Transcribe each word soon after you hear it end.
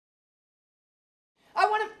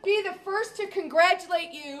be the first to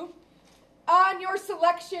congratulate you on your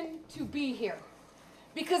selection to be here.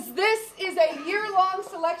 Because this is a year-long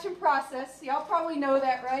selection process. Y'all probably know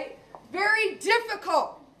that, right? Very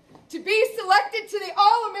difficult to be selected to the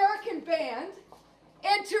All-American Band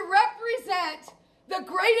and to represent the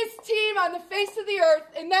greatest team on the face of the earth,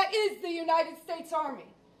 and that is the United States Army.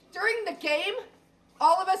 During the game,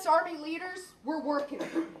 all of us Army leaders, we're working.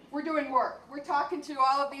 We're doing work. We're talking to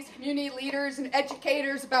all of these community leaders and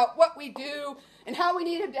educators about what we do and how we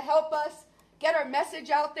need them to help us get our message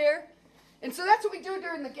out there. And so that's what we do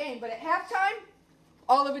during the game. But at halftime,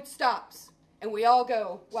 all of it stops. And we all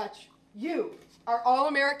go watch you, our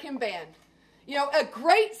All-American Band. You know, a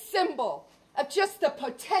great symbol of just the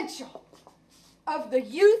potential of the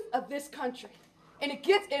youth of this country. And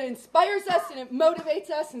it inspires us and it motivates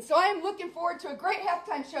us. And so I am looking forward to a great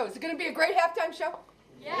halftime show. Is it going to be a great halftime show?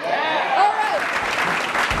 Yeah. All right.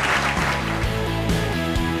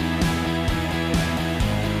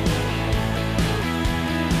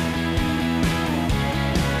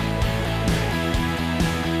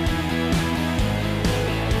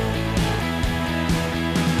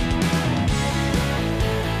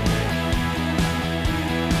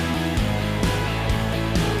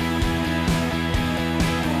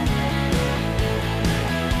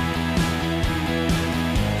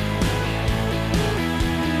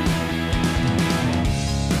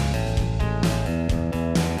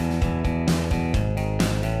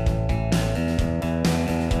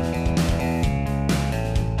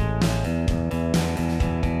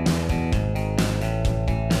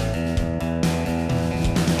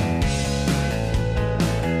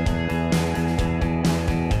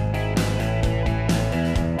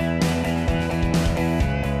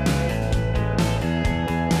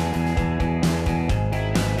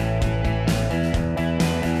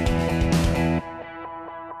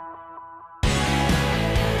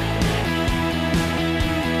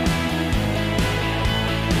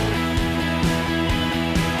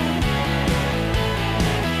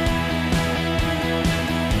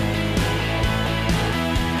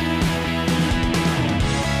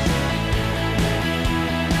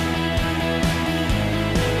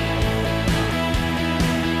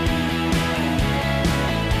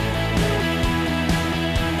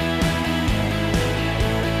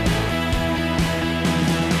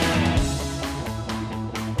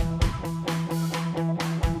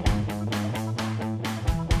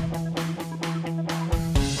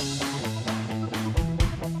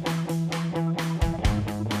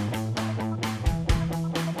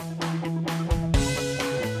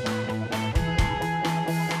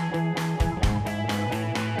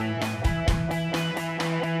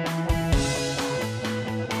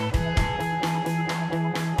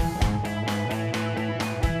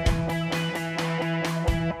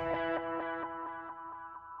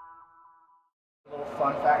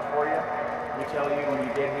 Fun fact for you. We tell you when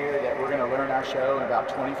you get here that we're going to learn our show in about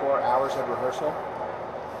 24 hours of rehearsal.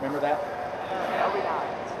 Remember that?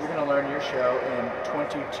 You're going to learn your show in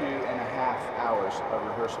 22 and a half hours of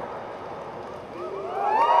rehearsal.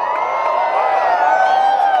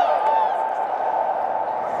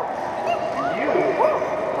 And you,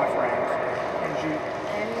 my friends, can do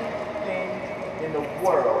anything in the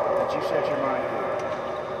world that you set your mind to.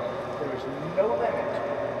 There is no limit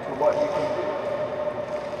to what you can do.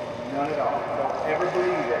 None at all. Don't ever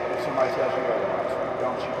believe it if somebody tells you otherwise.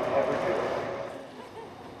 Don't you ever do it.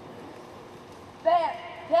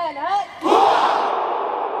 Band up.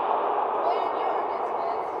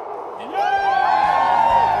 Yeah!